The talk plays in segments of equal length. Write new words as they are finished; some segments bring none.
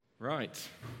Right.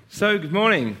 So, good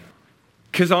morning.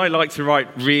 Because I like to write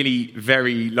really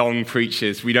very long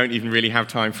preaches, we don't even really have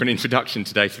time for an introduction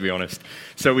today, to be honest.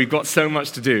 So we've got so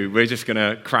much to do, we're just going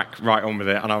to crack right on with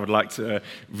it, and I would like to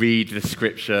read the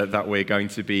scripture that we're going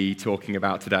to be talking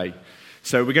about today.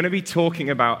 So we're going to be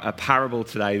talking about a parable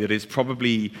today that is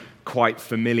probably quite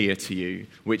familiar to you,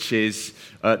 which is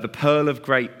the pearl of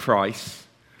great price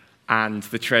and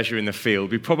the treasure in the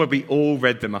field. We've probably all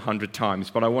read them 100 times,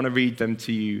 but I want to read them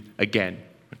to you again.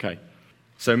 Okay.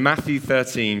 So Matthew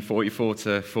 13, 44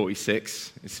 to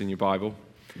 46, it's in your Bible.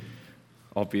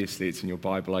 Obviously, it's in your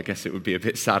Bible. I guess it would be a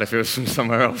bit sad if it was from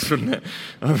somewhere else, wouldn't it?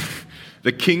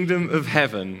 The kingdom of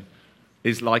heaven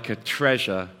is like a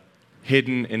treasure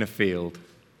hidden in a field.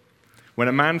 When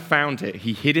a man found it,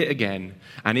 he hid it again,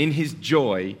 and in his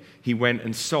joy, he went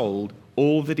and sold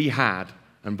all that he had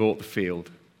and bought the field.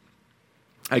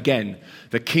 Again,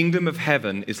 the kingdom of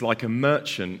heaven is like a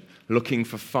merchant looking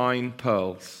for fine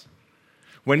pearls.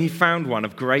 When he found one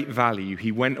of great value,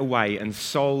 he went away and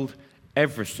sold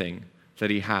everything that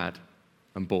he had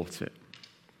and bought it.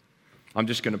 I'm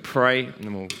just going to pray and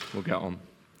then we'll get on.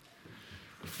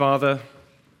 Father,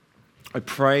 I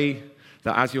pray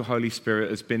that as your Holy Spirit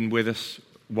has been with us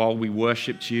while we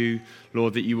worshipped you,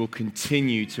 Lord, that you will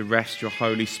continue to rest your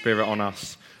Holy Spirit on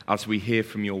us as we hear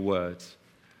from your words.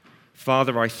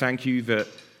 Father, I thank you that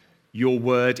your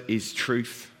word is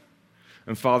truth.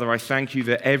 And Father, I thank you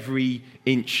that every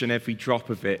inch and every drop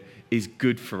of it is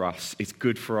good for us. It's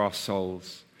good for our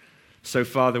souls. So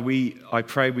Father, I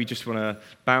pray we just want to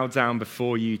bow down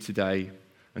before you today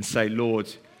and say,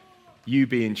 Lord, you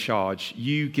be in charge.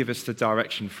 You give us the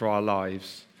direction for our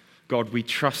lives. God, we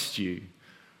trust you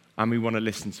and we want to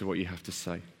listen to what you have to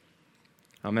say.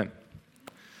 Amen.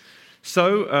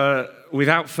 So,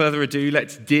 without further ado,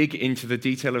 let's dig into the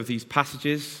detail of these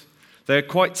passages. They're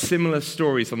quite similar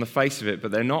stories on the face of it, but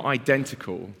they're not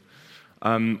identical,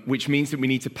 which means that we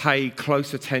need to pay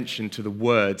close attention to the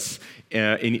words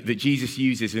that Jesus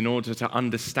uses in order to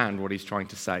understand what he's trying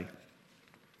to say.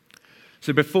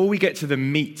 So before we get to the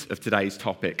meat of today's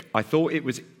topic, I thought it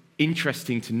was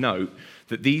interesting to note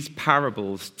that these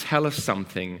parables tell us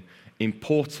something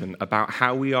important about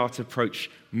how we are to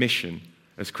approach mission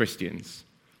as Christians.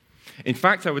 In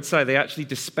fact, I would say they actually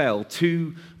dispel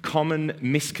two common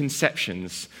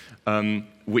misconceptions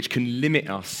which can limit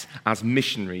us as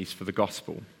missionaries for the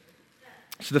gospel.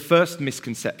 So the first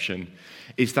misconception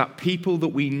is that people that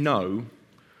we know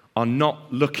are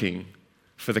not looking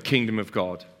for the kingdom of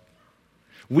God.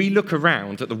 We look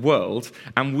around at the world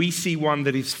and we see one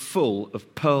that is full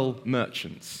of pearl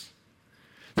merchants.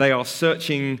 They are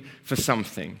searching for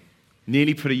something.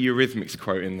 Nearly put a Eurythmics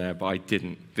quote in there, but I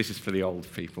didn't. This is for the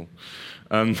old people.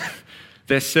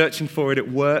 They're searching for it at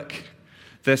work.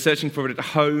 They're searching for it at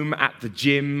home, at the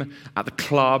gym, at the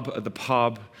club, at the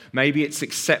pub. Maybe it's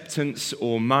acceptance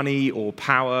or money or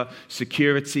power,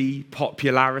 security,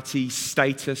 popularity,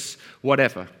 status,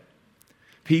 whatever.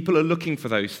 People are looking for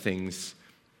those things,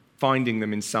 finding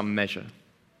them in some measure.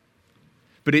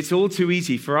 But it's all too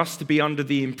easy for us to be under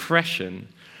the impression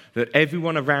that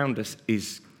everyone around us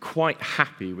is quite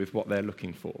happy with what they're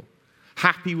looking for,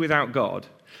 happy without God,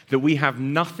 that we have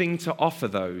nothing to offer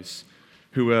those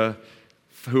who have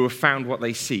found what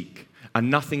they seek, and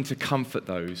nothing to comfort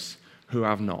those who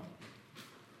have not.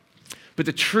 But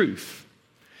the truth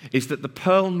is that the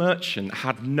pearl merchant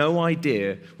had no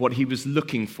idea what he was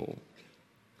looking for,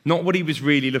 not what he was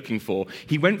really looking for.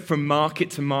 He went from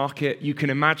market to market. You can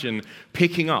imagine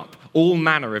picking up all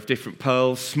manner of different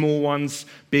pearls, small ones,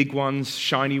 big ones,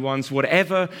 shiny ones,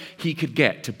 whatever he could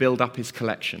get to build up his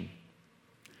collection.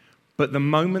 But the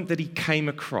moment that he came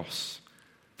across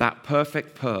that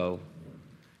perfect pearl,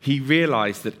 he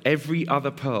realized that every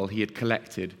other pearl he had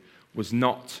collected was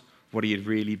not what he had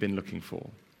really been looking for.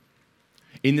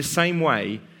 In the same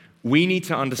way, we need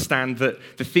to understand that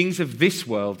the things of this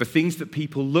world, the things that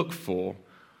people look for,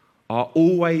 are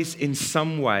always in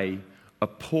some way a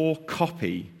poor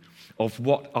copy of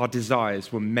what our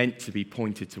desires were meant to be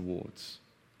pointed towards.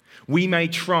 We may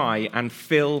try and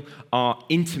fill our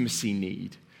intimacy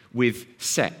need with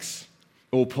sex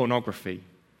or pornography,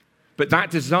 but that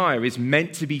desire is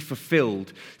meant to be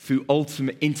fulfilled through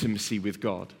ultimate intimacy with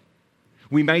God.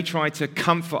 We may try to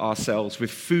comfort ourselves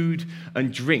with food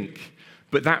and drink,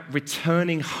 but that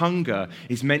returning hunger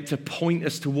is meant to point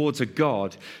us towards a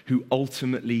God who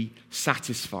ultimately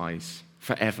satisfies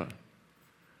forever.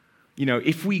 You know,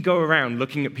 if we go around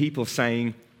looking at people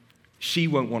saying, she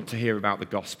won't want to hear about the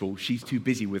gospel, she's too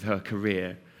busy with her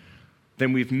career,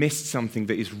 then we've missed something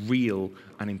that is real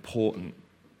and important.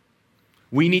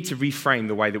 We need to reframe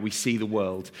the way that we see the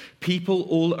world. People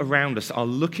all around us are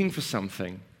looking for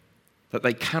something, that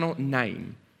they cannot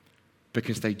name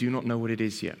because they do not know what it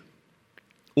is yet.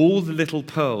 All the little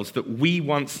pearls that we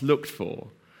once looked for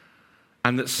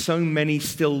and that so many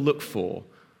still look for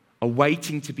are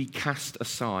waiting to be cast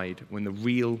aside when the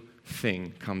real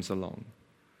thing comes along,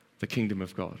 the kingdom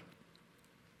of God.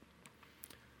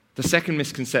 The second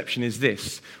misconception is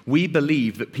this: we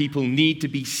believe that people need to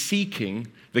be seeking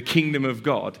the kingdom of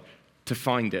God to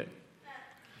find it.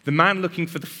 The man looking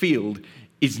for the field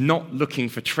is not looking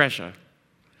for treasure.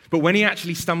 But when he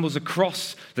actually stumbles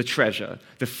across the treasure,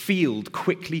 the field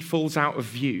quickly falls out of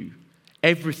view.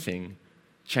 Everything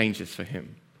changes for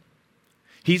him.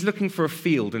 He's looking for a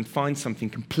field and finds something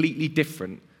completely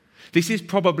different. This is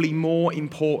probably more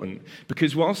important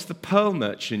because whilst the pearl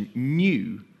merchant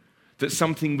knew that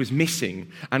something was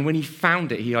missing, and when he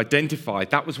found it, he identified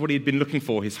that was what he had been looking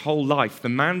for his whole life, the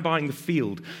man buying the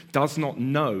field does not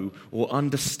know or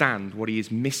understand what he is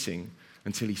missing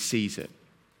until he sees it.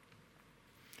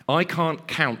 I can't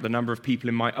count the number of people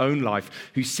in my own life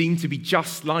who seem to be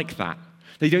just like that.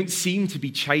 They don't seem to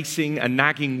be chasing a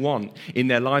nagging want in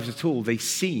their lives at all. They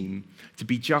seem to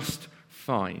be just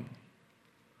fine.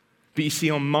 But you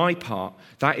see, on my part,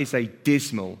 that is a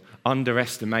dismal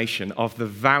underestimation of the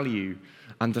value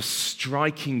and the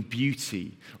striking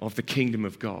beauty of the kingdom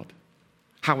of God.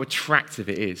 How attractive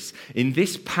it is. In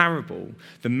this parable,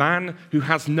 the man who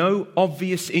has no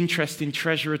obvious interest in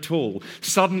treasure at all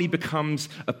suddenly becomes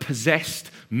a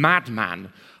possessed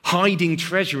madman, hiding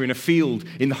treasure in a field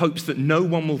in the hopes that no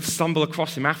one will stumble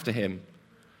across him after him.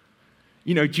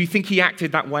 You know, do you think he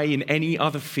acted that way in any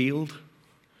other field?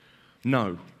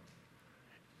 No.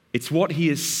 It's what he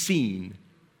has seen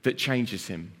that changes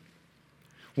him.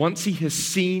 Once he has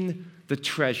seen the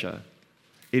treasure,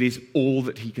 it is all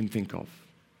that he can think of.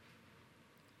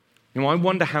 Now, I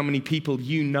wonder how many people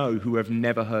you know who have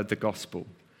never heard the gospel,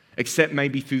 except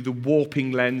maybe through the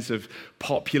warping lens of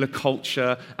popular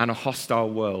culture and a hostile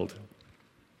world.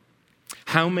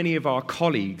 How many of our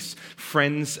colleagues,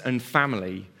 friends, and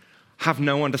family have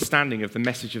no understanding of the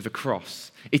message of the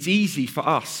cross? It's easy for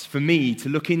us, for me, to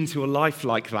look into a life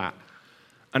like that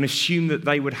and assume that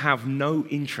they would have no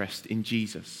interest in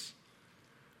Jesus.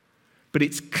 But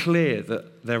it's clear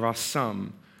that there are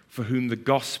some for whom the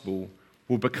gospel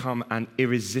will become an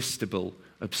irresistible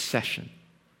obsession.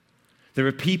 There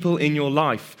are people in your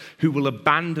life who will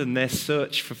abandon their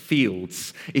search for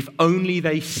fields if only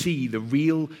they see the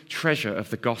real treasure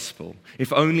of the gospel,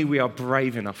 if only we are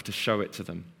brave enough to show it to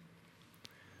them.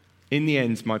 In the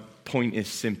end, my point is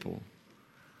simple.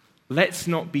 Let's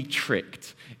not be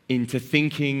tricked into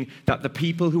thinking that the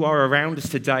people who are around us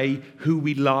today, who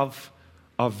we love,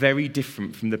 are very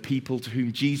different from the people to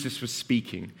whom Jesus was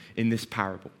speaking in this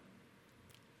parable.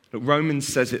 Look, Romans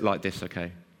says it like this,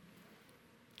 okay?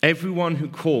 Everyone who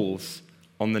calls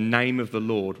on the name of the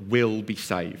Lord will be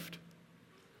saved.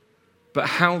 But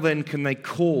how then can they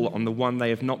call on the one they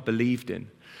have not believed in?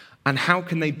 And how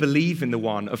can they believe in the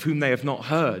one of whom they have not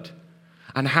heard?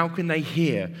 And how can they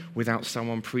hear without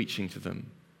someone preaching to them?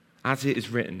 As it is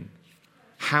written,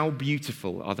 how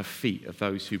beautiful are the feet of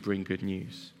those who bring good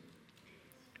news.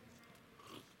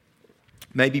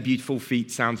 Maybe beautiful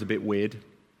feet sounds a bit weird.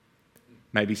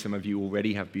 Maybe some of you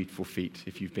already have beautiful feet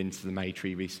if you've been to the May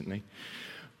Tree recently.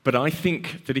 But I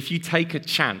think that if you take a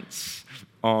chance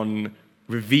on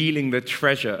revealing the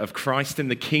treasure of Christ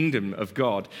and the kingdom of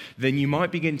God, then you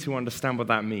might begin to understand what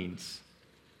that means.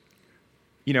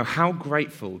 You know, how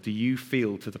grateful do you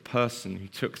feel to the person who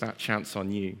took that chance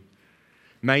on you?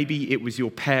 Maybe it was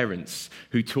your parents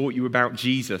who taught you about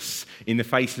Jesus in the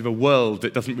face of a world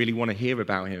that doesn't really want to hear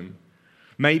about him.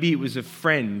 Maybe it was a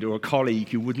friend or a colleague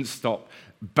who wouldn't stop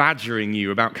badgering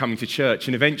you about coming to church,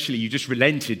 and eventually you just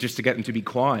relented just to get them to be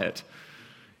quiet.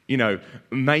 You know,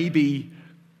 maybe,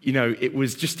 it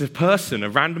was just a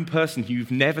random person who you've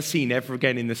never seen ever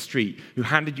again in the street who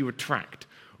handed you a tract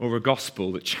or a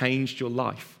gospel that changed your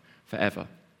life forever.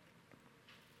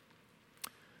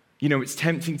 You know, it's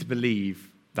tempting to believe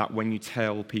that when you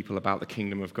tell people about the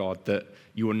kingdom of God that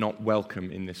you are not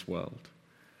welcome in this world.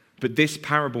 But this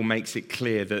parable makes it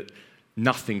clear that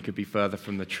nothing could be further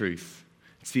from the truth.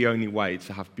 It's the only way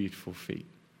to have beautiful feet.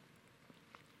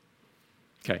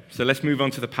 Okay, so let's move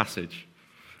on to the passage.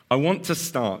 I want to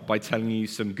start by telling you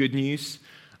some good news,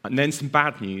 and then some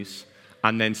bad news,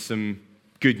 and then some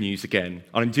good news again.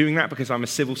 And I'm doing that because I'm a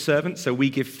civil servant, so we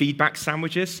give feedback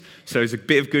sandwiches. So there's a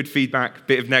bit of good feedback,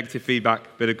 bit of negative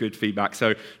feedback, bit of good feedback.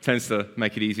 So it tends to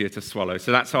make it easier to swallow.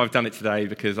 So that's how I've done it today,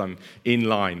 because I'm in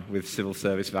line with civil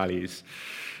service values.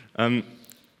 I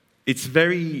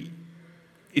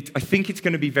think it's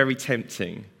going to be very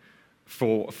tempting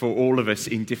for all of us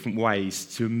in different ways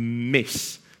to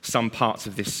miss some parts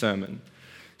of this sermon.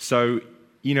 So,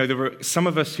 there were some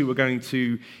of us who were going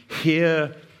to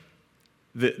hear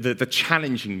the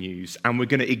challenging news, and we're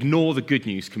going to ignore the good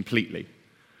news completely.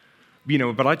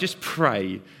 But I just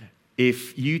pray,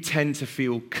 if you tend to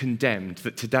feel condemned,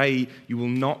 that today you will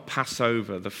not pass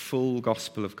over the full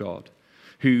gospel of God,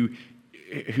 who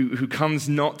comes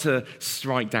not to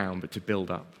strike down, but to build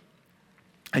up.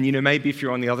 And maybe if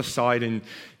you're on the other side and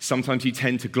sometimes you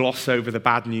tend to gloss over the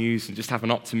bad news and just have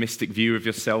an optimistic view of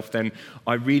yourself, then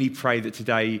I really pray that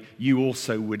today you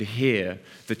also would hear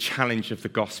the challenge of the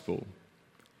gospel.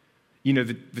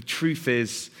 The truth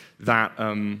is that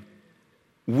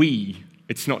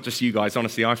it's not just you guys,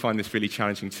 honestly, I find this really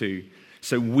challenging too.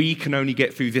 So we can only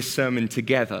get through this sermon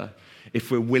together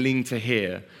if we're willing to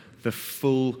hear the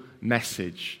full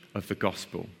message of the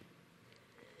gospel.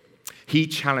 He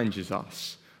challenges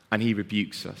us and he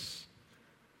rebukes us,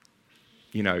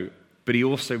 but he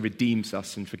also redeems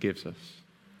us and forgives us.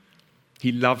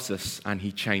 He loves us and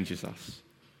he changes us.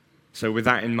 So with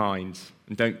that in mind,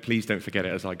 and please don't forget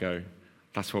it as I go,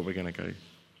 that's what we're going to go.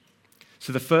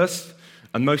 So the first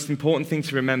and most important thing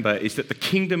to remember is that the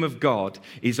kingdom of God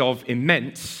is of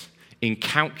immense,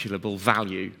 incalculable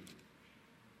value.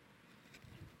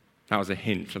 That was a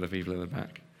hint for the people in the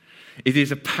back. It is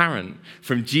apparent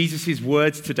from Jesus'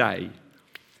 words today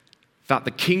that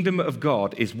the kingdom of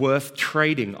God is worth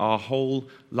trading our whole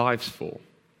lives for.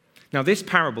 Now, this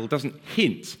parable doesn't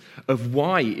hint of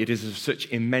why it is of such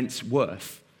immense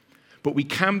worth, but we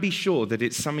can be sure that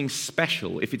it's something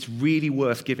special if it's really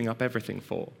worth giving up everything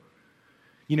for.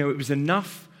 It was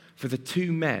enough for the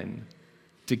two men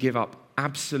to give up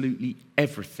absolutely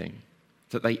everything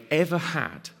that they ever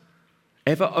had,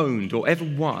 ever owned, or ever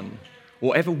won,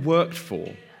 or ever worked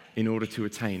for in order to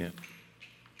attain it.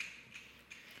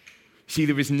 See,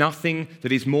 there is nothing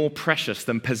that is more precious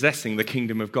than possessing the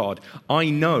kingdom of God. I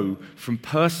know from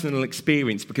personal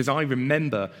experience because I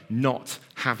remember not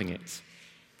having it.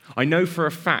 I know for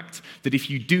a fact that if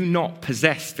you do not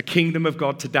possess the kingdom of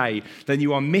God today, then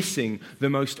you are missing the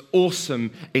most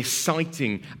awesome,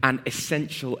 exciting, and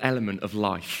essential element of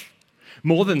life.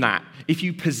 More than that, if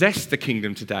you possess the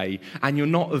kingdom today and you're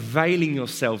not availing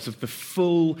yourselves of the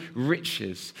full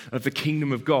riches of the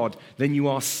kingdom of God, then you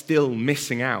are still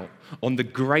missing out on the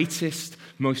greatest,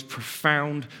 most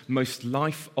profound, most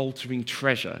life-altering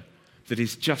treasure that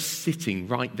is just sitting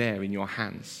right there in your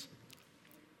hands.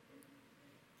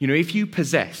 If you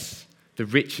possess the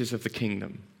riches of the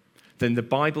kingdom, then the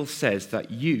Bible says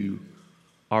that you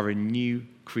are a new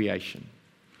creation.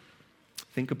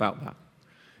 Think about that.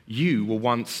 You were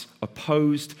once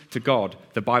opposed to God,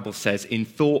 the Bible says, in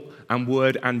thought and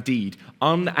word and deed,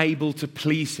 unable to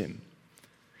please him.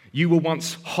 You were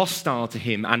once hostile to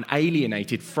him and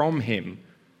alienated from him.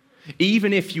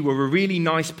 Even if you were a really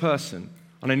nice person,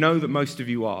 and I know that most of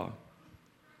you are,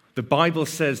 the Bible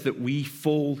says that we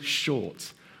fall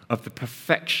short of the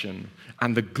perfection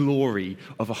and the glory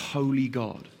of a holy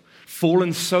God,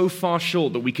 fallen so far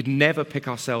short that we could never pick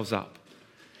ourselves up.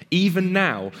 Even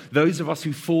now, those of us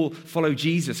who follow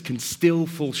Jesus can still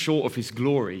fall short of his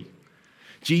glory.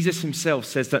 Jesus himself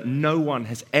says that no one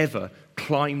has ever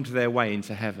climbed their way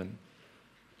into heaven.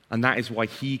 And that is why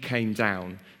he came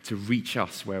down to reach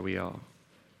us where we are.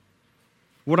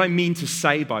 What I mean to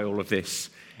say by all of this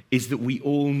is that we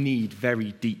all need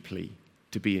very deeply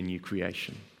to be a new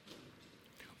creation.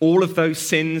 All of those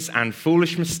sins and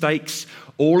foolish mistakes,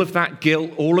 all of that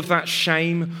guilt, all of that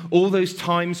shame, all those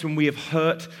times when we have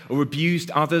hurt or abused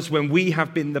others, when we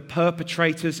have been the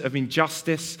perpetrators of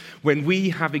injustice, when we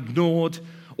have ignored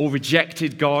or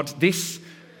rejected God,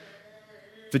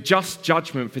 the just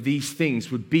judgment for these things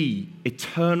would be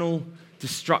eternal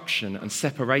destruction and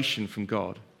separation from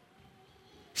God.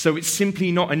 So it's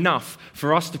simply not enough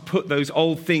for us to put those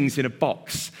old things in a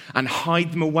box and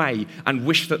hide them away and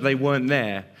wish that they weren't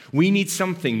there. We need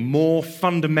something more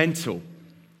fundamental.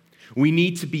 We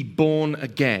need to be born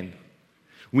again.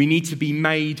 We need to be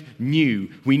made new.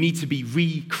 We need to be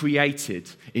recreated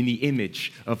in the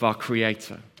image of our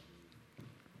Creator.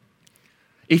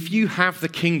 If you have the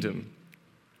kingdom,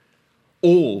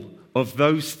 all of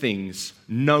those things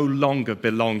no longer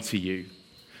belong to you.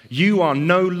 You are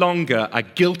no longer a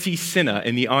guilty sinner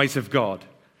in the eyes of God.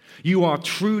 You are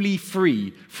truly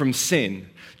free from sin,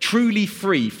 truly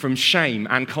free from shame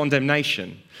and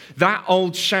condemnation. That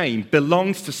old shame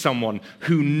belongs to someone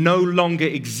who no longer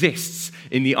exists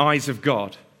in the eyes of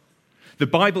God. The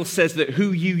Bible says that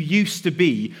who you used to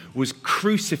be was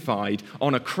crucified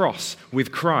on a cross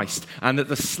with Christ, and that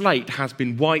the slate has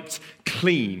been wiped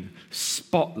clean,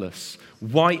 spotless,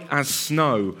 white as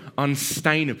snow,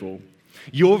 unstainable.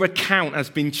 Your account has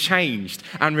been changed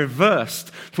and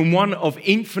reversed from one of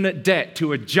infinite debt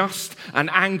to a just and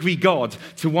angry God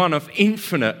to one of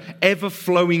infinite,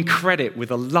 ever-flowing credit with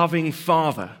a loving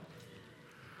Father.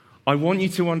 I want you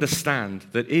to understand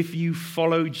that if you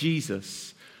follow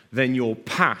Jesus, then your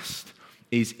past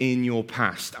is in your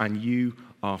past and you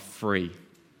are free.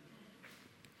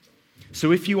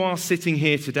 So if you are sitting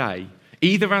here today,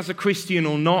 either as a Christian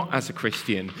or not as a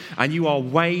Christian, and you are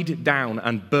weighed down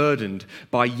and burdened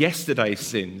by yesterday's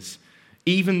sins,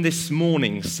 even this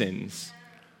morning's sins,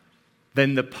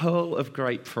 then the pearl of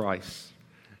great price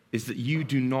is that you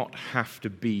do not have to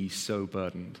be so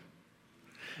burdened.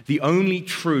 The only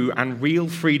true and real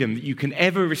freedom that you can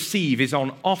ever receive is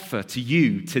on offer to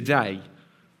you today.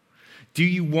 Do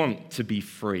you want to be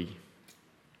free?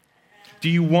 Do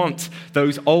you want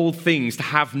those old things to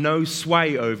have no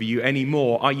sway over you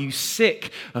anymore? Are you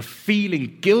sick of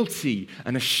feeling guilty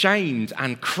and ashamed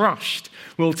and crushed?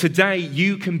 Well, today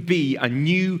you can be a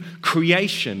new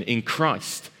creation in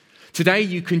Christ. Today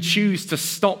you can choose to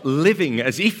stop living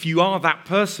as if you are that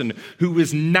person who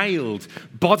was nailed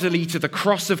bodily to the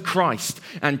cross of Christ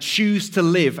and choose to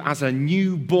live as a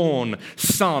newborn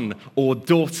son or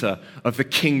daughter of the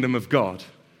kingdom of God.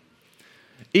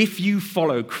 If you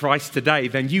follow Christ today,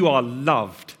 then you are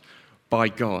loved by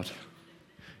God.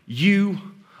 You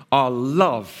are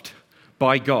loved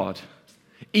by God.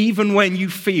 Even when you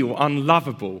feel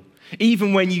unlovable,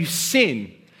 even when you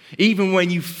sin, even when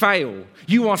you fail,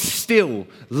 you are still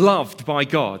loved by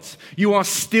God. You are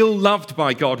still loved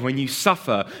by God when you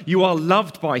suffer. You are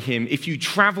loved by Him if you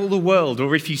travel the world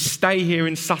or if you stay here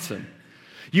in Sutton.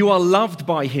 You are loved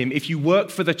by Him if you work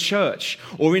for the church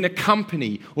or in a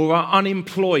company or are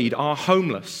unemployed, are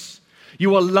homeless.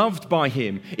 You are loved by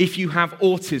Him if you have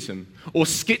autism or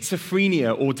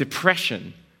schizophrenia or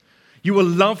depression. You are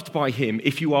loved by Him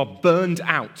if you are burned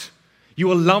out. You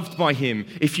are loved by Him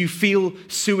if you feel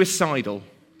suicidal.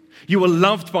 You are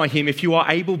loved by Him if you are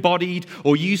able-bodied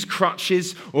or use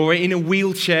crutches or are in a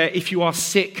wheelchair, if you are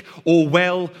sick or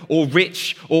well or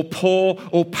rich or poor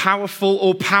or powerful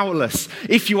or powerless.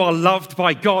 If you are loved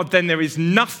by God, then there is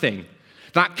nothing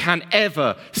that can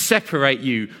ever separate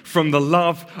you from the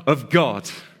love of God.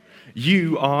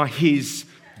 You are His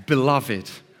beloved.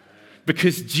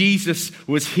 Because Jesus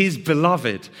was His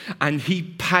beloved and He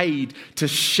paid to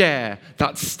share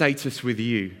that status with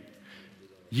you.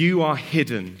 You are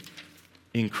hidden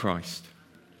in Christ.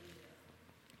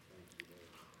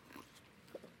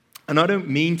 And I don't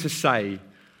mean to say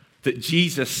that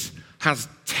Jesus has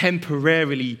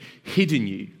temporarily hidden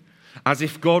you, as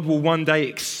if God will one day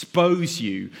expose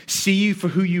you, see you for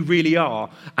who you really are,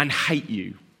 and hate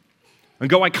you. And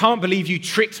go, I can't believe you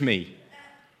tricked me.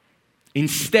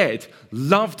 Instead,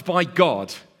 loved by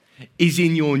God is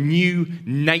in your new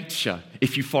nature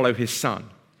if you follow His Son.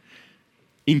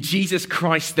 In Jesus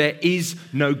Christ, there is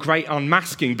no great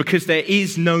unmasking because there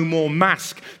is no more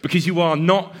mask because you are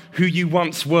not who you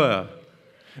once were.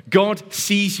 God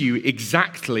sees you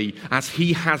exactly as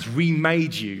He has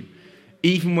remade you,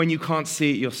 even when you can't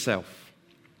see it yourself.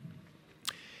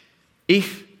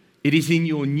 If it is in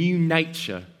your new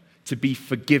nature to be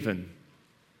forgiven,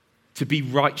 to be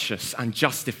righteous and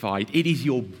justified, it is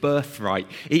your birthright.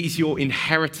 It is your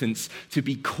inheritance to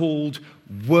be called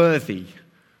worthy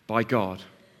by God.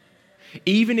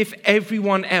 Even if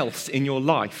everyone else in your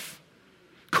life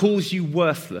calls you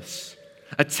worthless,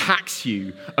 attacks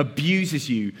you, abuses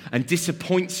you, and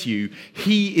disappoints you,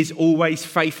 He is always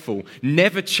faithful,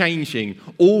 never changing,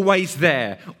 always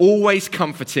there, always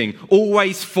comforting,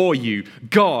 always for you.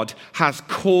 God has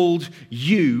called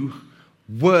you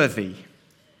worthy.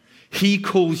 He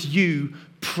calls you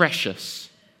precious.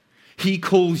 He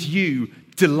calls you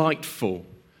delightful.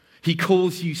 He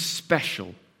calls you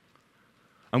special.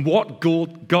 And what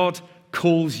God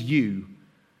calls you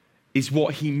is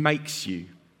what He makes you.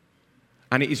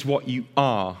 And it is what you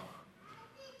are.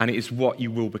 And it is what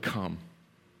you will become.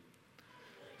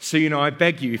 So, I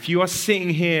beg you, if you are sitting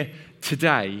here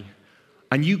today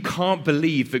and you can't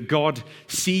believe that God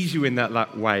sees you in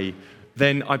that way,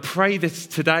 then I pray that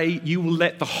today you will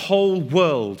let the whole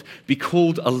world be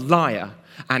called a liar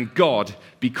and God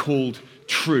be called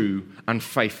true and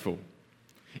faithful.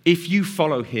 If you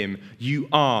follow Him, you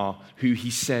are who He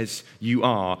says you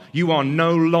are. You are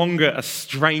no longer a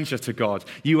stranger to God.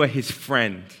 You are His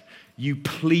friend. You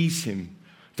please Him.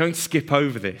 Don't skip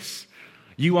over this.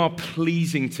 You are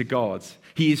pleasing to God.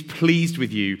 He is pleased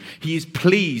with you. He is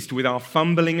pleased with our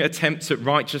fumbling attempts at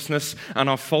righteousness and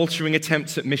our faltering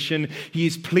attempts at mission. He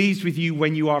is pleased with you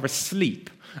when you are asleep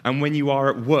and when you are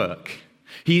at work.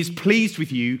 He is pleased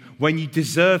with you when you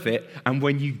deserve it and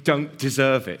when you don't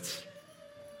deserve it.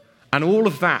 And all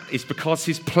of that is because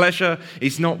his pleasure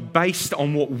is not based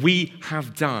on what we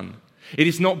have done. It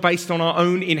is not based on our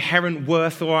own inherent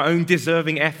worth or our own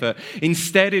deserving effort.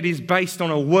 Instead, it is based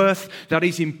on a worth that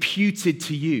is imputed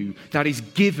to you, that is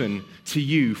given to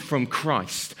you from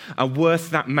Christ, a worth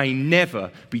that may never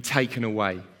be taken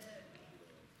away.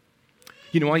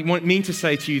 I mean to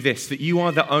say to you this, that you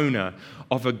are the owner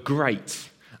of a great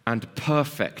and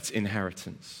perfect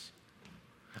inheritance.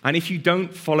 And if you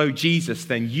don't follow Jesus,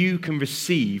 then you can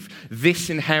receive this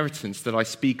inheritance that I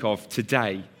speak of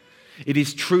today. It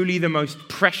is truly the most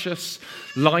precious,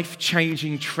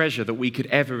 life-changing treasure that we could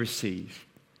ever receive.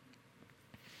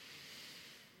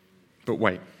 But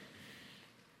wait,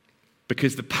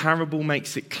 because the parable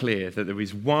makes it clear that there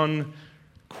is one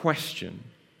question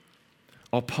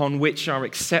upon which our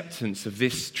acceptance of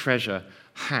this treasure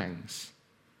hangs.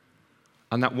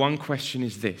 And that one question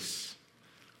is this: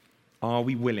 are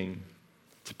we willing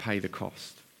to pay the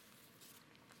cost?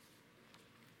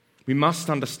 We must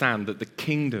understand that the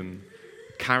kingdom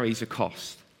carries a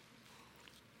cost.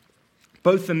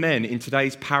 Both the men in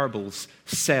today's parables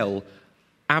sell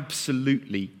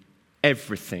absolutely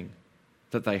everything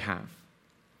that they have.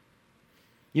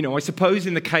 I suppose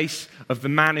in the case of the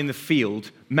man in the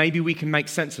field, maybe we can make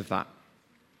sense of that.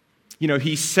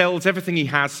 He sells everything he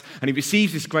has and he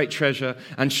receives this great treasure,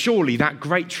 and surely that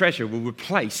great treasure will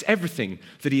replace everything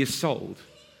that he has sold.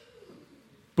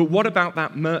 But what about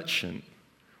that merchant?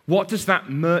 What does that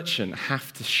merchant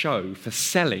have to show for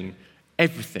selling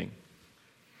everything?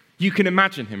 You can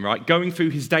imagine him, right? Going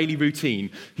through his daily routine.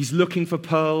 He's looking for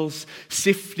pearls,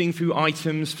 sifting through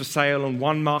items for sale on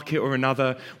one market or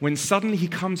another, when suddenly he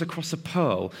comes across a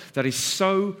pearl that is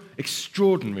so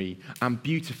extraordinary and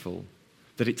beautiful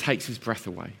that it takes his breath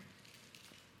away.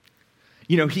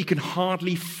 He can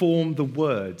hardly form the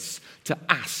words to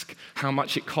ask how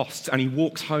much it costs, and he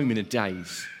walks home in a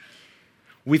daze.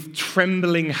 With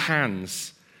trembling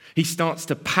hands, he starts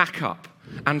to pack up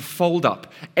and fold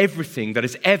up everything that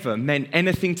has ever meant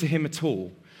anything to him at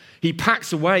all. He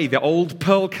packs away the old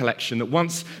pearl collection that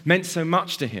once meant so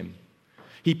much to him.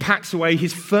 He packs away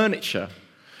his furniture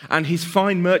and his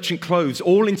fine merchant clothes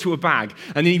all into a bag,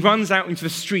 and then he runs out into the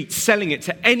street selling it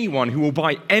to anyone who will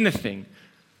buy anything,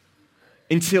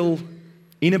 until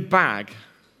in a bag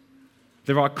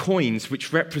there are coins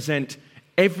which represent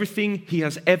everything he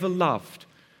has ever loved.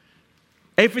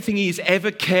 Everything he has ever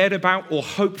cared about or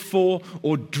hoped for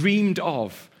or dreamed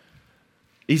of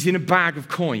is in a bag of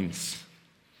coins.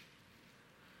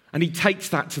 And he takes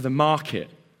that to the market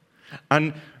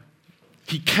and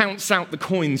he counts out the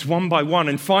coins one by one.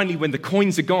 And finally, when the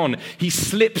coins are gone, he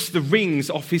slips the rings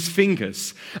off his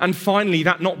fingers. And finally,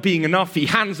 that not being enough, he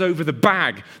hands over the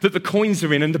bag that the coins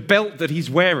are in and the belt that he's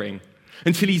wearing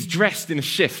until he's dressed in a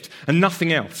shift and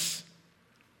nothing else.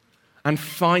 And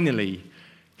finally,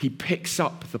 he picks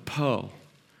up the pearl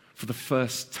for the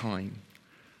first time.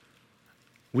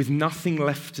 With nothing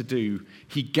left to do,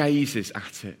 he gazes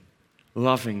at it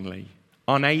lovingly,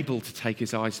 unable to take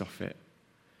his eyes off it.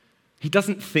 He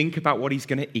doesn't think about what he's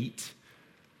going to eat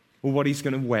or what he's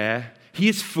going to wear. He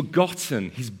has forgotten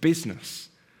his business.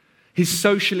 His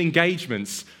social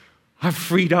engagements have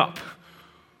freed up.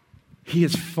 He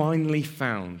has finally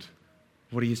found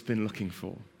what he has been looking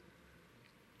for.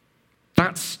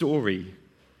 That story,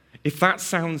 if that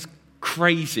sounds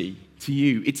crazy to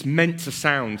you, it's meant to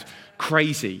sound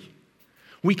crazy.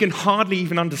 We can hardly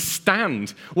even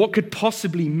understand what could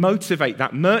possibly motivate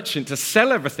that merchant to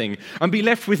sell everything and be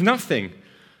left with nothing.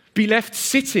 Be left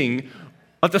sitting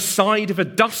at the side of a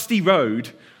dusty road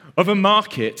of a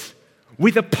market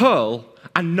with a pearl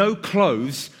and no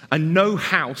clothes and no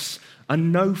house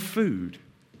and no food.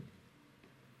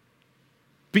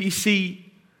 But you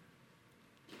see,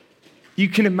 you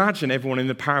can imagine everyone in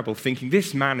the parable thinking,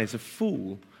 this man is a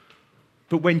fool.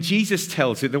 But when Jesus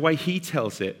tells it, the way he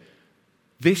tells it,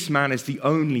 this man is the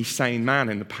only sane man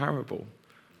in the parable.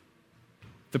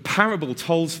 The parable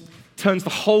turns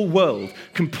the whole world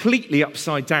completely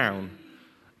upside down.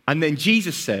 And then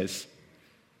Jesus says,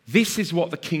 this is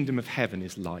what the kingdom of heaven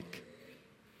is like.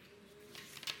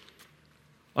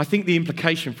 I think the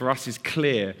implication for us is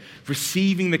clear.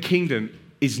 Receiving the kingdom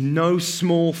is no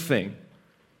small thing.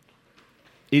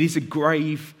 It is a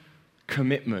grave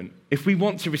commitment. If we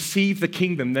want to receive the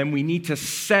kingdom, then we need to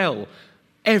sell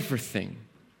everything.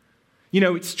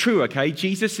 It's true, okay?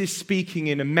 Jesus is speaking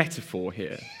in a metaphor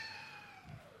here.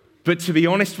 But to be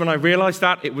honest, when I realized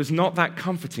that, it was not that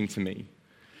comforting to me.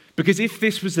 Because if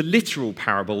this was a literal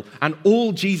parable and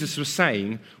all Jesus was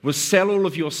saying was sell all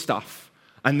of your stuff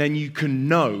and then you can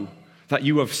know that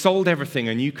you have sold everything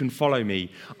and you can follow me,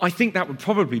 I think that would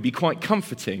probably be quite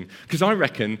comforting, because I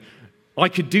reckon I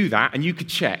could do that and you could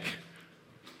check.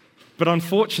 But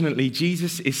unfortunately,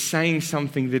 Jesus is saying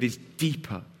something that is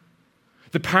deeper.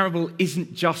 The parable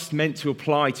isn't just meant to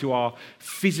apply to our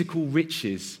physical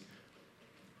riches,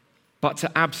 but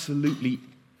to absolutely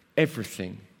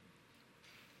everything.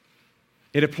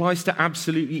 It applies to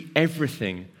absolutely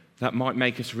everything that might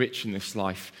make us rich in this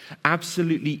life.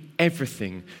 Absolutely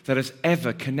everything that has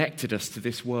ever connected us to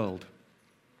this world.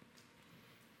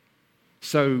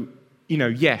 So,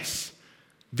 yes,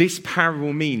 this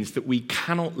parable means that we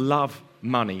cannot love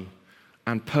money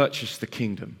and purchase the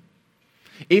kingdom.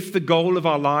 If the goal of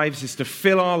our lives is to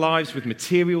fill our lives with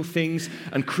material things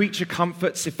and creature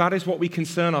comforts, if that is what we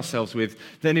concern ourselves with,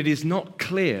 then it is not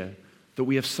clear that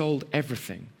we have sold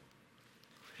everything.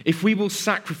 If we will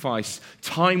sacrifice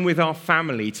time with our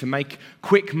family to make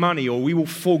quick money, or we will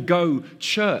forego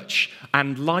church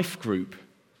and life group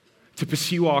to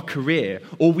pursue our career,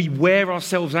 or we wear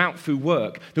ourselves out through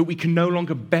work that we can no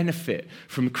longer benefit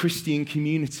from a Christian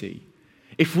community,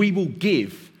 if we will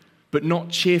give but not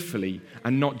cheerfully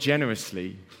and not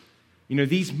generously,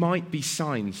 these might be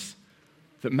signs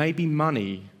that maybe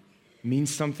money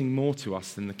means something more to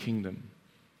us than the kingdom.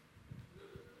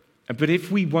 But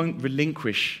if we won't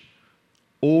relinquish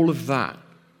all of that,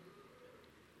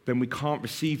 then we can't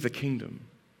receive the kingdom.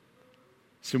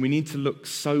 So we need to look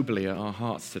soberly at our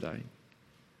hearts today.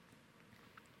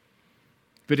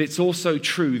 But it's also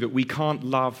true that we can't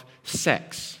love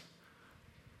sex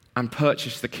and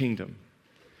purchase the kingdom.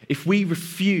 If we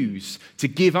refuse to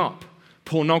give up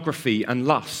pornography and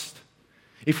lust,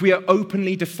 if we are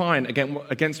openly defiant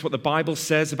against what the Bible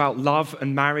says about love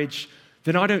and marriage,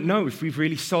 then I don't know if we've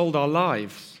really sold our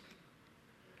lives.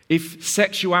 If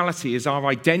sexuality is our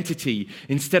identity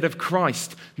instead of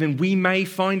Christ, then we may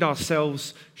find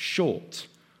ourselves short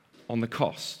on the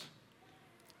cost.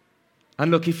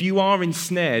 And look, if you are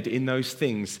ensnared in those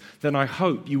things, then I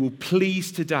hope you will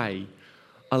please today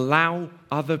allow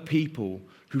other people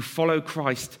who follow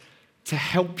Christ to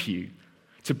help you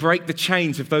to break the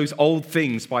chains of those old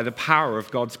things by the power of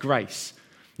God's grace.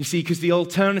 You see, because the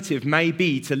alternative may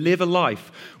be to live a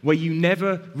life where you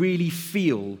never really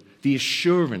feel the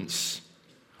assurance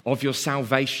of your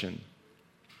salvation.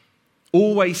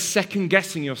 Always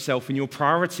second-guessing yourself in your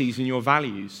priorities and your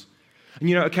values. And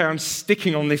I'm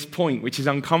sticking on this point, which is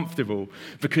uncomfortable,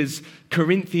 because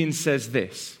Corinthians says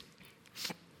this: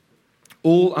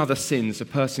 all other sins a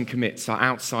person commits are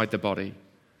outside the body,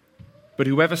 but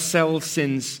whoever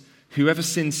sins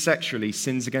sexually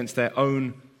sins against their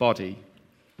own body.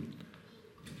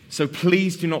 So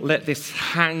please do not let this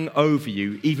hang over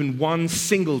you even one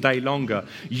single day longer.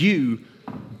 You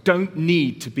don't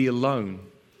need to be alone.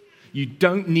 You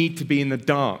don't need to be in the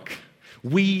dark.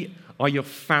 We are your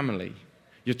family,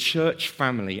 your church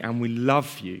family, and we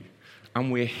love you,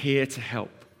 and we're here to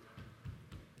help.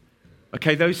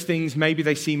 Okay, those things, maybe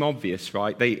they seem obvious,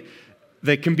 right?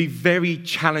 They can be very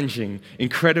challenging,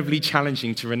 incredibly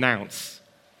challenging to renounce.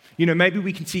 Maybe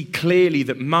we can see clearly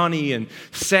that money and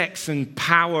sex and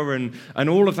power and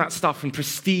all of that stuff and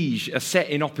prestige are set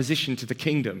in opposition to the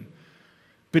kingdom.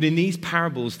 But in these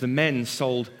parables, the men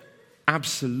sold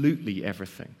absolutely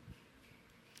everything.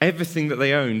 Everything that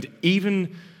they owned,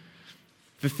 even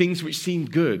the things which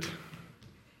seemed good.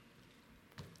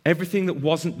 Everything that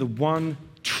wasn't the one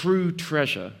true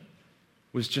treasure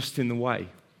was just in the way.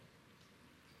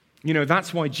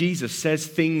 That's why Jesus says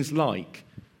things like,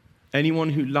 anyone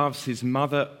who loves his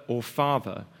mother or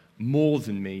father more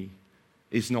than me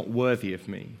is not worthy of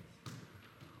me.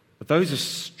 But those are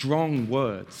strong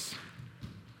words.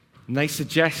 And they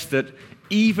suggest that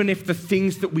even if the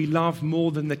things that we love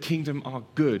more than the kingdom are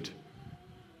good,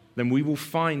 then we will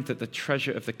find that the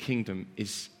treasure of the kingdom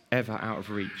is ever out of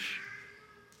reach.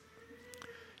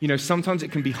 Sometimes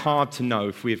it can be hard to know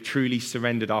if we have truly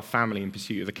surrendered our family in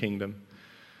pursuit of the kingdom.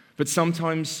 But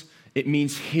sometimes it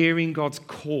means hearing God's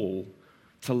call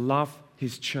to love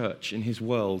his church and his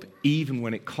world, even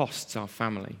when it costs our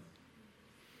family.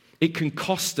 It can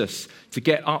cost us to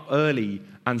get up early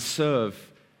and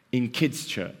serve in kids'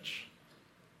 church.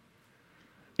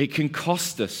 It can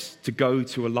cost us to go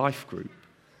to a life group.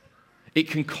 It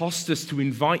can cost us to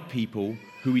invite people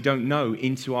who we don't know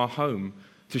into our home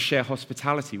to share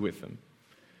hospitality with them.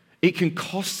 It can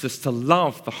cost us to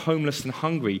love the homeless and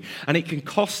hungry, and it can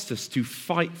cost us to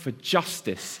fight for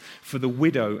justice for the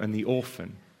widow and the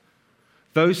orphan.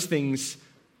 Those things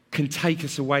can take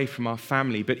us away from our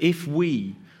family, but if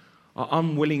we are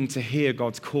unwilling to hear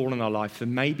God's call in our life,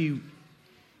 then maybe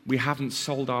we haven't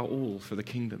sold our all for the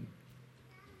kingdom.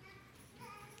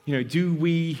 Do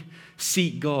we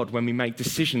seek God when we make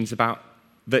decisions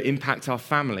that impact our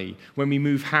family, when we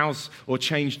move house or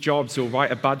change jobs or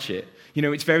write a budget? You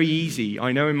know, it's very easy,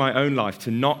 I know in my own life,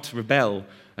 to not rebel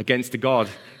against a God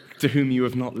to whom you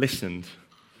have not listened.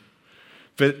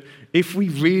 But if we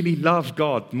really love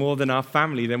God more than our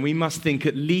family, then we must think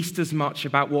at least as much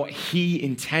about what He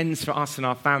intends for us and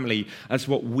our family as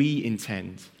what we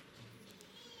intend.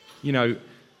 You know,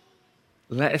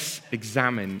 let us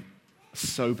examine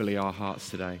soberly our hearts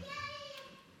today.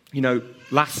 You know,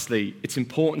 lastly, it's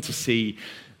important to see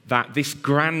that this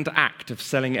grand act of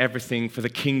selling everything for the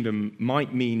kingdom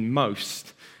might mean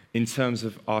most in terms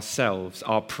of ourselves,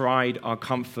 our pride, our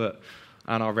comfort,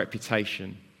 and our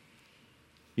reputation.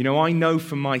 You know, I know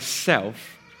for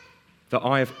myself that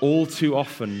I have all too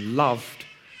often loved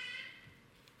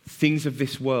things of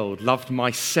this world, loved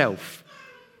myself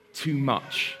too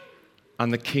much,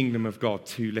 and the kingdom of God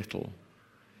too little.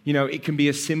 You know, it can be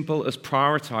as simple as not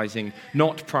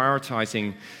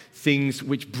prioritizing things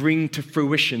which bring to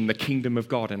fruition the kingdom of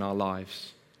God in our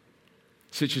lives,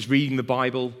 such as reading the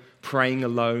Bible, praying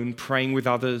alone, praying with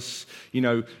others, you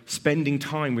know, spending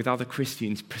time with other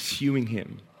Christians, pursuing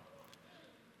Him.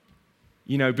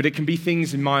 You know, but it can be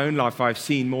things in my own life I've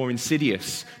seen more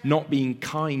insidious, not being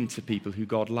kind to people who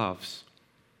God loves,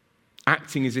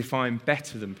 acting as if I'm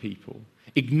better than people,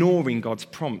 ignoring God's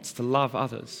prompts to love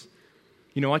others.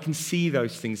 You know, I can see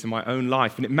those things in my own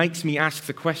life, and it makes me ask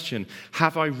the question,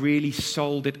 have I really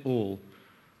sold it all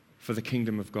for the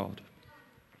kingdom of God?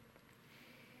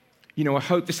 You know, I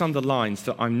hope this underlines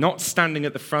that I'm not standing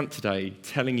at the front today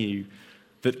telling you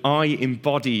that I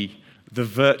embody the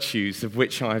virtues of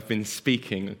which I've been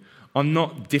speaking. I'm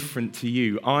not different to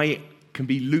you. I can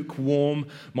be lukewarm,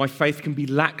 my faith can be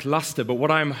lackluster, but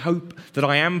what I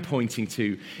am pointing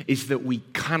to is that we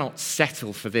cannot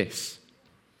settle for this.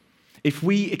 If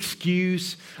we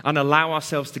excuse and allow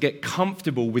ourselves to get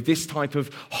comfortable with this type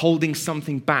of holding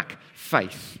something back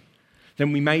faith,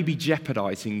 then we may be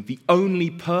jeopardizing the only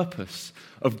purpose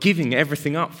of giving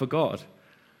everything up for God.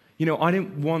 You know, I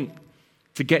don't want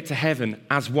to get to heaven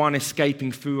as one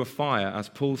escaping through a fire, as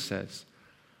Paul says.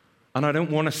 And I don't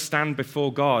want to stand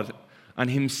before God and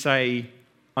Him say,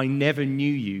 I never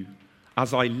knew you,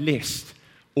 as I list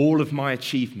all of my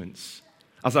achievements,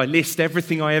 as I list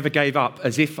everything I ever gave up,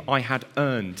 as if I had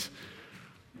earned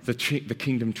the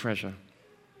kingdom treasure.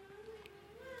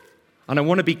 And I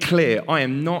want to be clear, I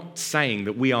am not saying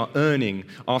that we are earning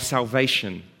our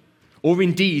salvation, or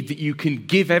indeed that you can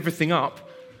give everything up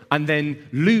and then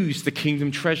lose the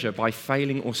kingdom treasure by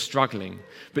failing or struggling.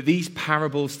 But these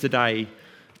parables today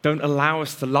don't allow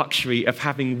us the luxury of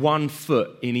having one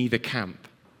foot in either camp.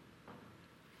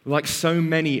 Like so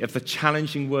many of the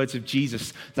challenging words of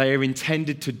Jesus, they are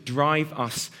intended to drive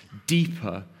us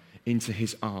deeper into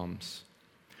His arms,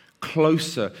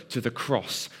 closer to the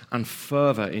cross and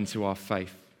further into our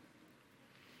faith.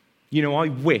 You know, I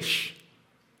wish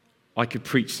I could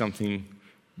preach something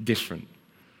different.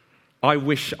 I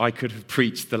wish I could have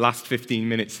preached the last 15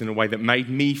 minutes in a way that made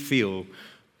me feel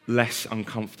less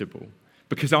uncomfortable,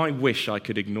 because I wish I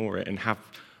could ignore it and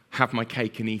have my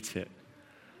cake and eat it.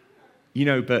 You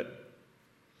know, but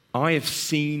I have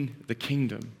seen the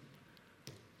kingdom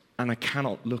and I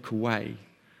cannot look away.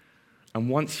 And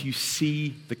once you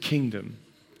see the kingdom,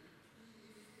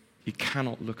 you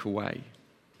cannot look away.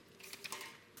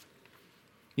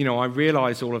 You know, I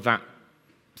realize all of that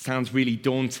sounds really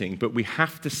daunting, but we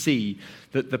have to see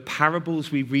that the parables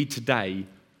we read today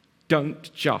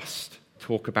don't just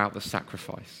talk about the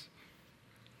sacrifice.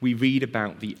 We read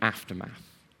about the aftermath.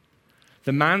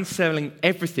 The man selling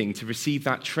everything to receive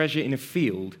that treasure in a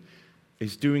field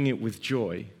is doing it with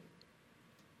joy.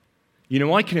 You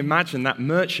know, I can imagine that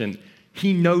merchant,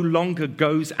 he no longer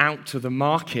goes out to the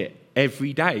market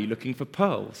every day looking for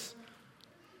pearls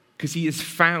because he has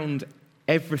found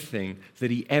everything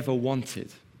that he ever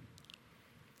wanted.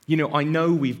 You know, I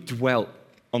know we've dwelt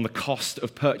on the cost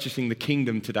of purchasing the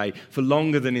kingdom today for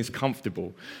longer than is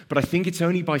comfortable. But I think it's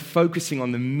only by focusing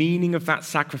on the meaning of that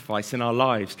sacrifice in our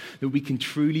lives that we can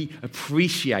truly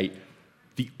appreciate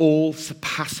the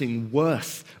all-surpassing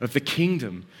worth of the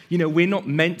kingdom. You know, we're not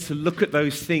meant to look at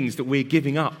those things that we're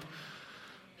giving up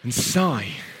and sigh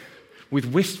with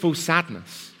wistful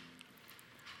sadness.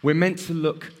 We're meant to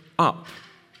look up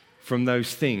from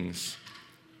those things,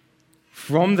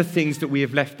 from the things that we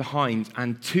have left behind,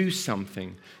 and to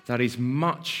something that is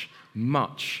much,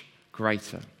 much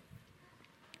greater.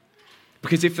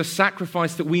 Because if the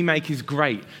sacrifice that we make is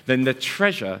great, then the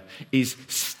treasure is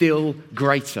still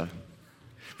greater.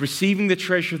 Receiving the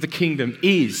treasure of the kingdom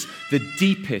is the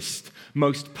deepest,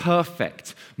 most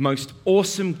perfect, most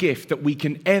awesome gift that we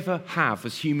can ever have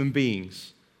as human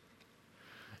beings.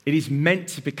 It is meant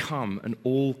to become an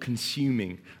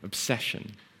all-consuming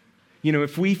obsession.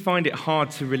 If we find it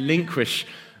hard to relinquish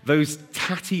those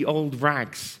tatty old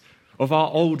rags of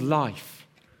our old life,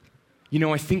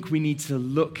 I think we need to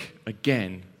look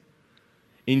again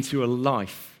into a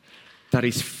life that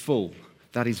is full,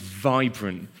 that is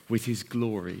vibrant with his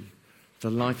glory, the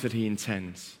life that he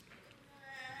intends.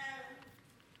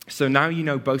 So now you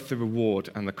know both the reward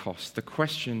and the cost. The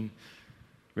question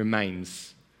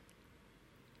remains,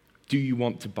 do you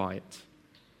want to buy it?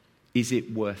 Is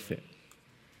it worth it?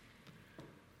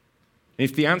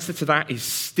 If the answer to that is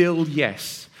still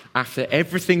yes, after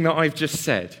everything that I've just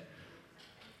said,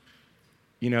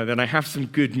 then I have some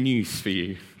good news for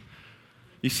you.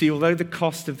 You see, although the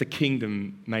cost of the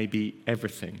kingdom may be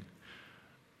everything,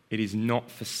 it is not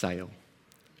for sale.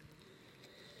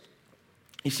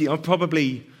 You see, I've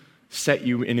probably set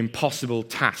you an impossible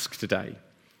task today.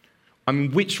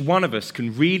 Which one of us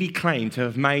can really claim to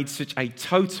have made such a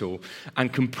total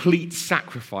and complete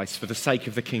sacrifice for the sake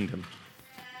of the kingdom?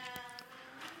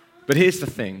 But here's the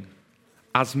thing.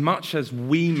 As much as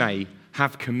we may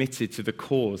have committed to the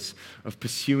cause of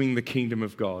pursuing the kingdom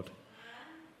of God,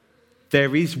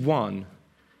 there is one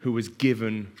who was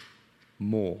given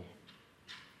more.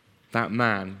 That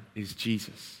man is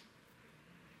Jesus.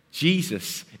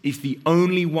 Jesus is the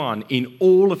only one in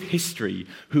all of history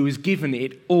who has given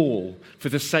it all for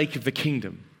the sake of the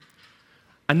kingdom.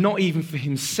 And not even for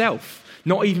himself,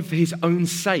 not even for his own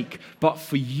sake, but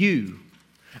for you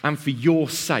and for your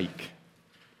sake.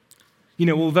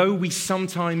 Although we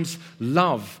sometimes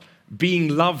love being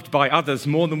loved by others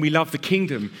more than we love the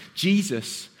kingdom,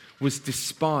 Jesus was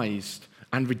despised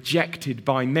and rejected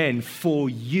by men for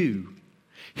you.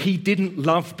 He didn't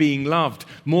love being loved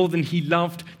more than he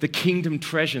loved the kingdom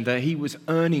treasure that he was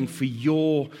earning for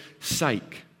your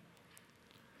sake.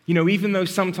 Even though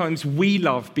sometimes we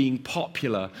love being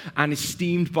popular and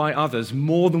esteemed by others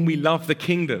more than we love the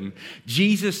kingdom,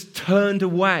 Jesus turned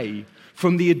away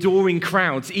from the adoring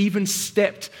crowds, even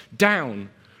stepped down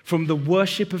from the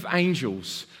worship of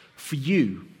angels for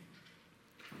you.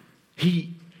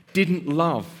 He didn't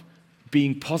love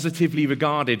being positively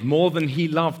regarded more than he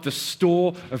loved the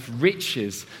store of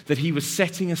riches that he was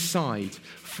setting aside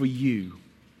for you.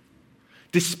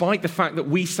 Despite the fact that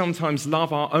we sometimes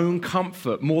love our own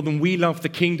comfort more than we love the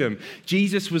kingdom,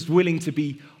 Jesus was willing to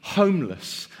be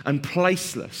homeless and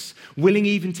placeless, willing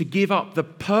even to give up the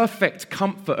perfect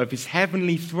comfort of his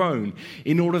heavenly throne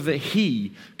in order that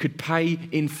he could pay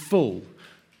in full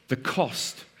the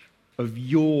cost of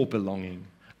your belonging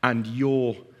and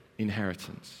your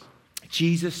inheritance.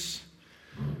 Jesus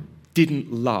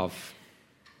didn't love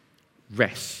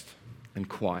rest and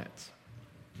quiet.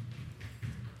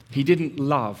 He didn't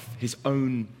love his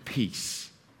own peace.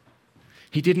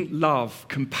 He didn't love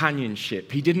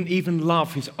companionship. He didn't even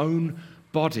love his own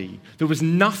body. There was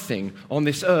nothing on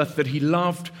this earth that he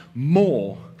loved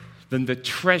more than the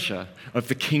treasure of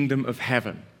the kingdom of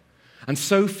heaven. And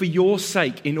so for your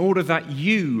sake, in order that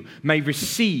you may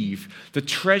receive the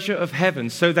treasure of heaven,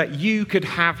 so that you could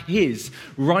have his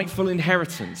rightful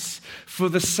inheritance, for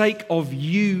the sake of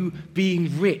you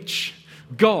being rich,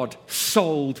 God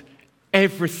sold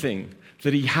everything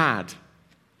that he had.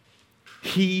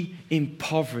 He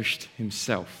impoverished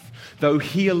himself, though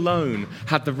he alone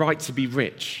had the right to be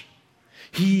rich.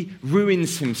 He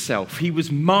ruins himself. He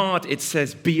was marred, it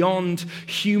says, beyond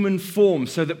human form,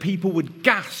 so that people would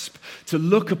gasp to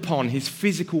look upon his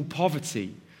physical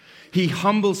poverty. He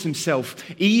humbles himself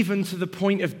even to the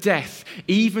point of death,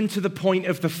 even to the point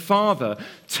of the Father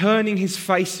turning his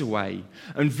face away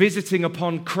and visiting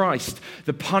upon Christ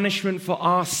the punishment for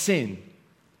our sin.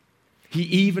 He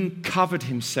even covered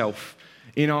himself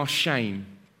in our shame,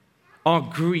 our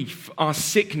grief, our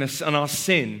sickness, and our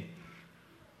sin.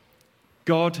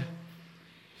 God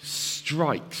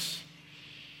strikes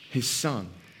his son.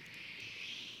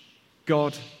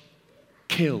 God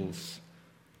kills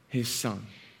his son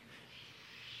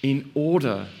in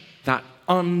order that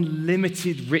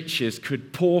unlimited riches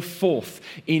could pour forth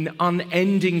in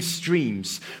unending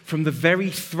streams from the very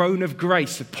throne of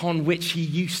grace upon which he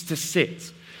used to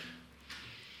sit.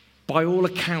 By all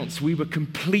accounts, we were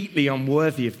completely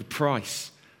unworthy of the price,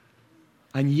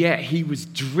 and yet he was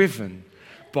driven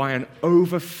by an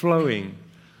overflowing,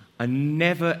 a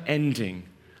never-ending,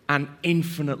 and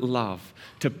infinite love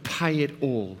to pay it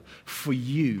all for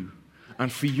you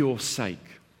and for your sake.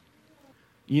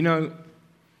 In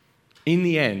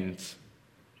the end,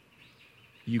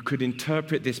 you could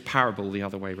interpret this parable the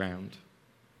other way round.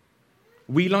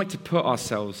 We like to put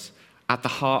ourselves at the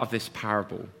heart of this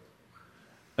parable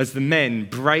as the men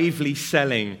bravely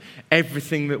selling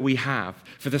everything that we have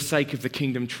for the sake of the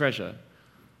kingdom treasure.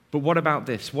 But what about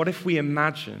this? What if we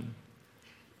imagine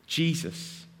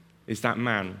Jesus is that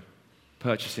man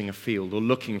purchasing a field or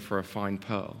looking for a fine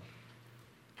pearl.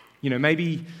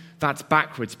 Maybe that's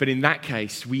backwards, but in that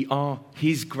case, we are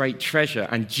his great treasure,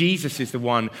 and Jesus is the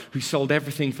one who sold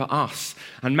everything for us.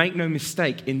 And make no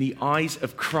mistake, in the eyes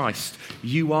of Christ,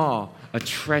 you are a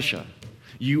treasure.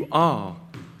 You are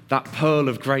that pearl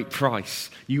of great price.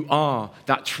 You are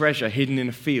that treasure hidden in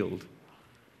a field.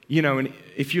 And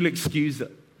if you'll excuse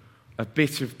a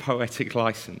bit of poetic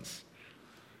license,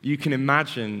 you can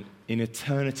imagine in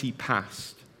eternity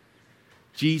past,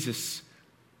 Jesus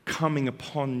coming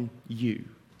upon you.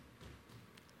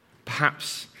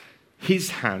 Perhaps his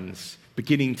hands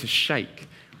beginning to shake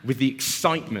with the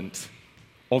excitement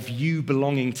of you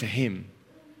belonging to him.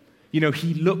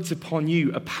 He looked upon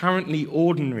you, apparently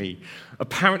ordinary,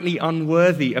 apparently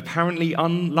unworthy, apparently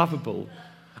unlovable,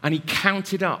 and he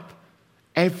counted up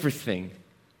everything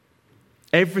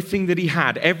that he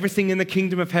had, everything in the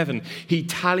kingdom of heaven. He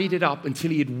tallied it up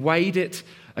until he had weighed it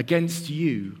against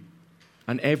you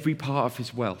and every part of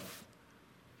his wealth.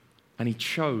 And he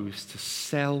chose to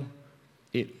sell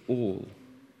it all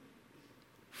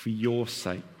for your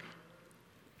sake.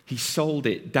 He sold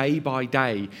it day by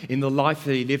day in the life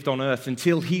that he lived on earth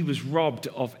until he was robbed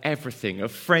of everything,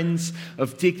 of friends,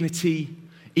 of dignity,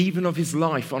 even of his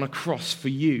life on a cross for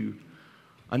you.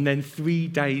 And then 3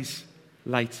 days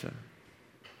later,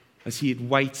 as he had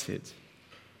waited,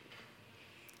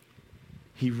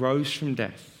 he rose from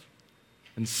death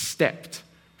and stepped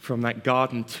from that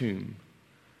garden tomb.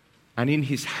 And in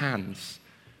his hands,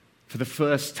 for the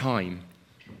first time,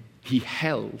 he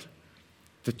held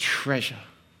the treasure.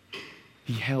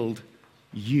 He held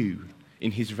you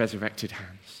in his resurrected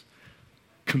hands.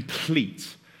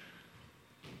 Complete,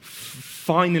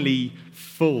 finally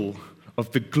full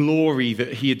of the glory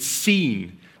that he had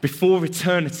seen before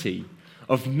eternity,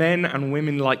 of men and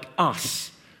women like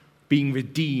us being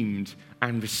redeemed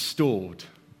and restored.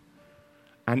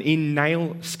 And in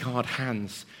nail-scarred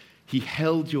hands, he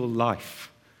held your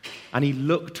life, and he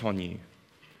looked on you,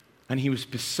 and he was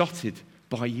besotted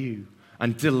by you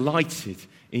and delighted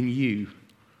in you.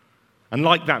 And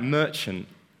like that merchant,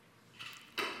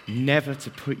 never to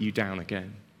put you down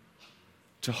again,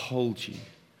 to hold you,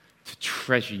 to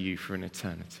treasure you for an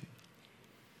eternity.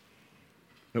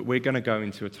 Look, we're going to go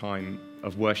into a time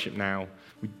of worship now.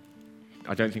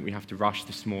 I don't think we have to rush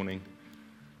this morning.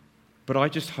 But I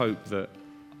just hope that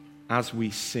as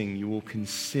we sing, you will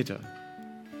consider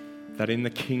that in the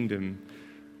kingdom,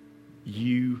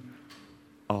 you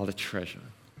are the treasure.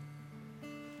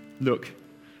 Look,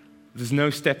 there's no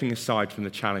stepping aside from the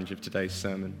challenge of today's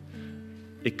sermon.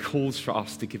 It calls for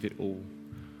us to give it all,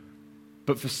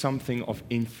 but for something of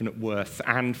infinite worth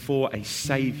and for a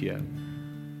Savior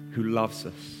who loves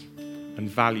us and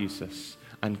values us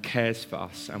and cares for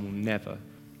us and will never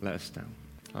let us down.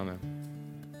 Amen.